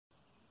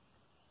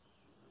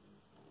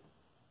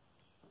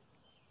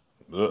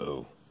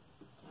Uh-oh.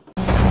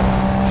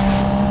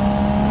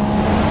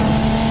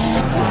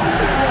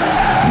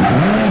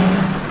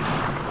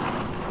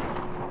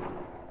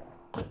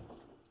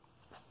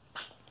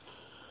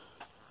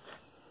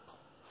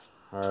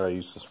 Alright, I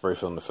used some spray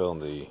film to fill in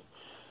the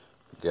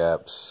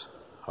gaps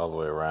all the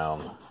way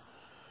around.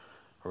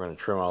 We're going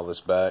to trim all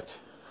this back.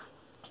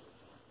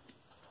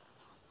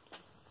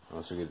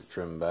 Once we get it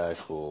trimmed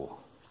back, we'll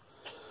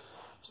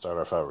start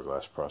our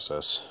fiberglass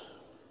process.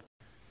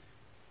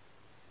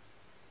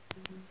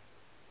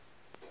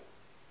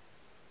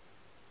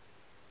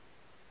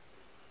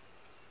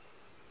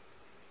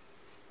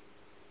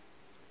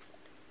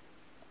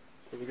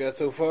 What we got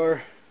so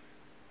far?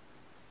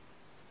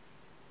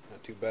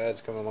 Not too bad,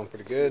 it's coming along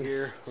pretty good.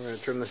 Here, we're going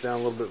to trim this down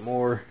a little bit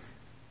more,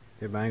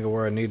 get my angle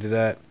where I need it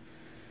at,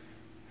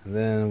 and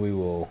then we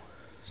will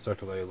start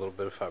to lay a little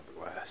bit of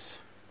fiberglass.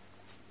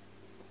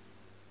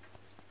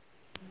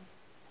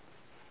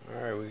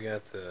 Alright, we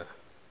got the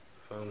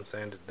foam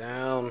sanded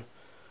down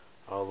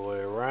all the way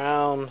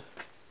around.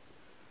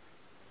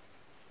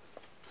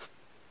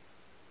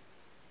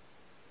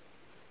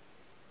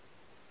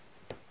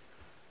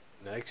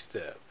 Next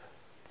step.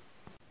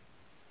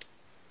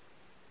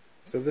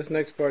 So this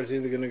next part is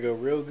either going to go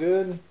real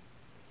good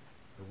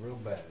or real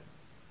bad.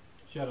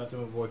 Shout out to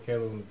my boy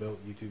Caleb on the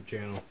Built YouTube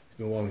channel. He's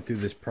been walking through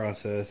this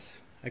process.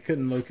 I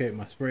couldn't locate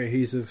my spray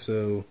adhesive,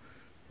 so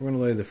we're going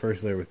to lay the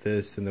first layer with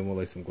this, and then we'll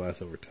lay some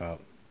glass over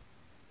top.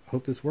 I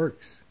hope this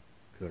works,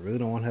 because I really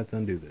don't want to have to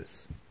undo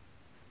this.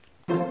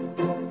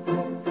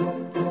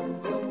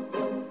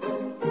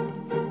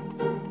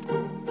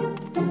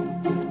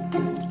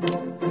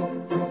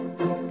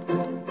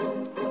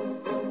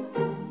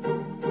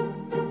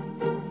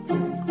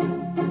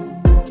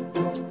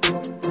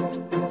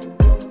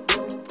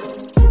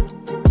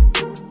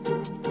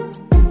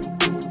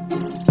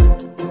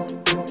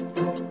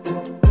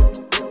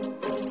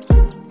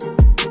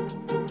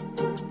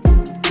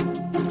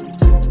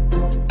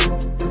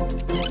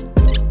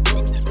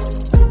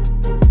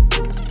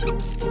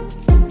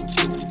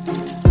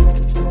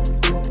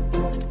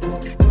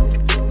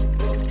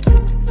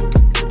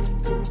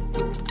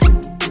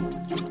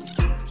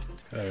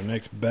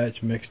 Next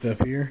batch mixed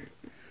up here.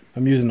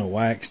 I'm using a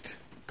waxed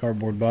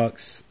cardboard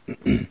box,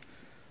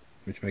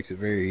 which makes it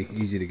very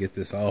easy to get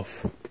this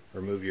off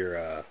or move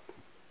your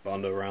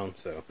Bondo around.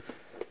 So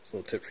it's a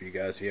little tip for you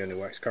guys: if you have any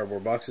waxed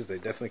cardboard boxes, they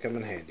definitely come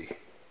in handy.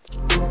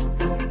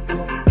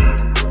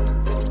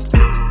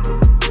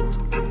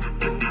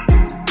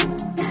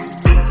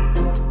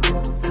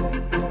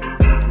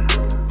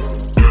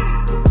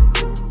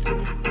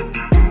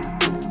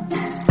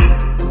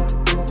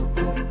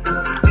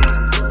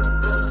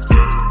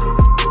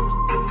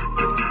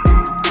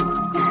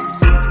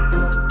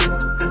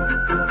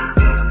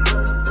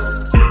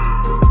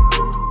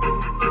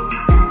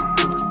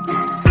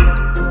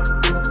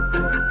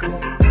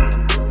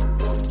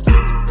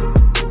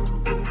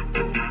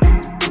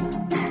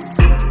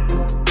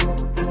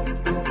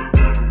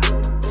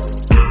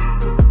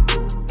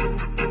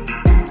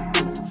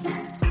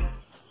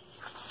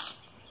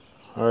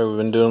 Alright, we've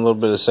been doing a little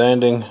bit of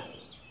sanding.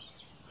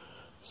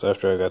 So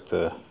after I got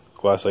the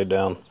glass laid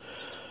down,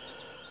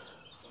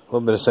 a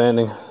little bit of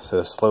sanding. It's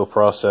a slow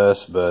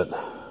process, but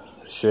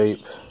the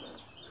shape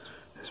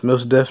is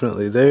most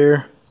definitely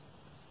there.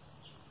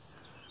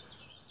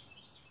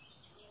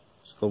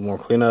 Just a little more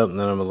cleanup, and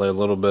then I'm going to lay a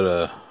little bit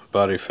of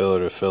body filler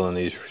to fill in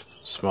these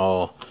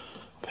small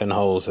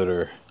pinholes that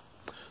are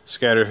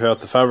scattered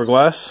throughout the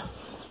fiberglass.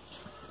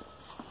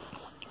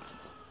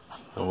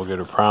 And we'll get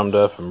her primed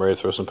up and ready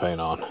to throw some paint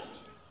on.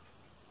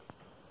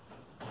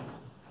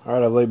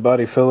 Alright, I laid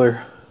body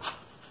filler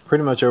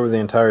pretty much over the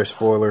entire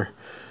spoiler.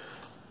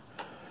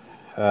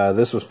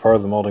 This was part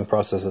of the molding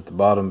process at the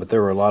bottom, but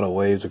there were a lot of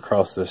waves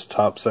across this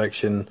top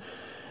section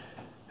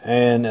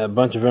and a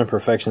bunch of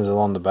imperfections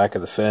along the back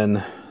of the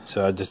fin,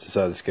 so I just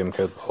decided to skim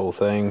coat the whole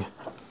thing.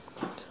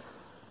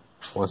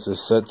 Once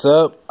this sets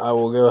up, I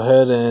will go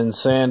ahead and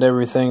sand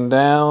everything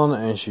down,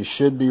 and she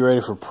should be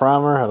ready for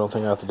primer. I don't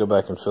think I have to go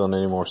back and fill in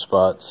any more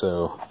spots,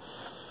 so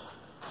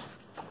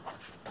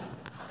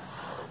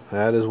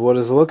that is what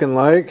it's looking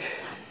like.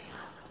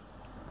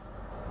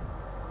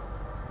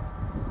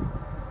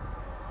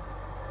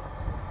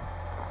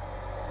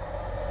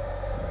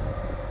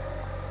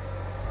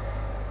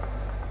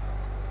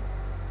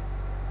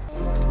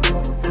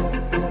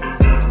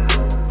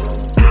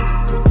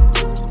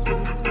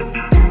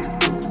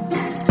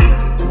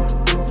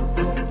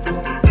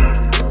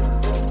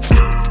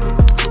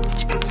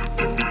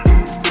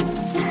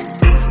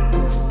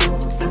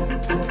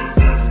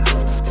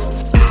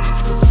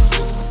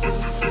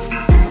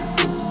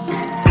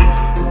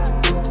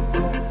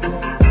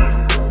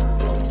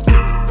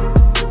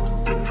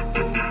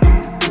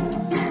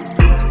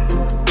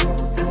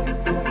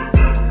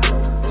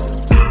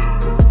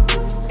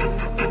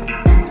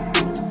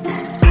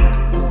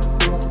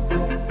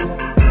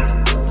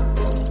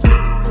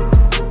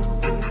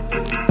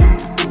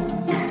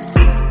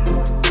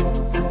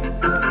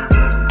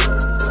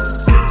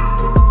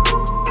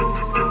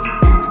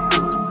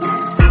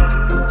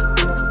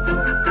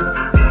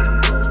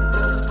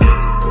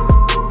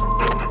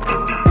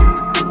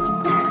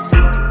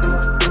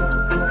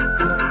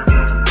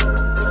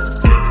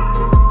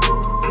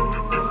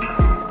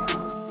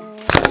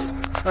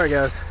 Alright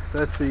guys,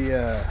 that's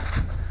the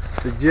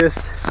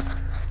gist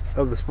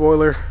of the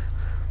spoiler.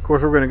 Of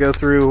course, we're going to go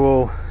through,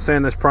 we'll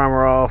sand this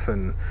primer off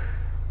and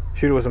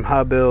shoot it with some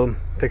high build,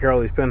 take care of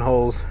all these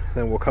pinholes,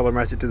 then we'll color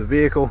match it to the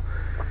vehicle.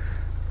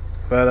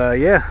 But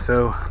yeah,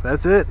 so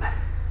that's it.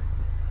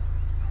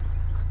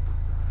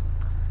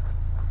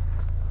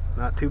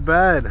 Not too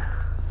bad.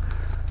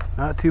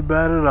 Not too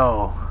bad at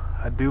all.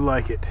 I do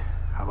like it.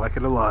 I like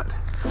it a lot.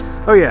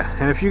 Oh yeah,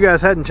 and if you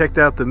guys hadn't checked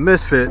out the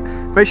Misfit,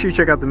 make sure you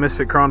check out the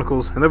Misfit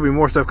Chronicles, and there'll be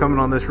more stuff coming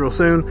on this real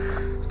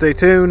soon. Stay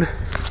tuned.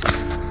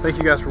 Thank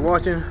you guys for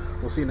watching.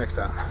 We'll see you next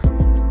time.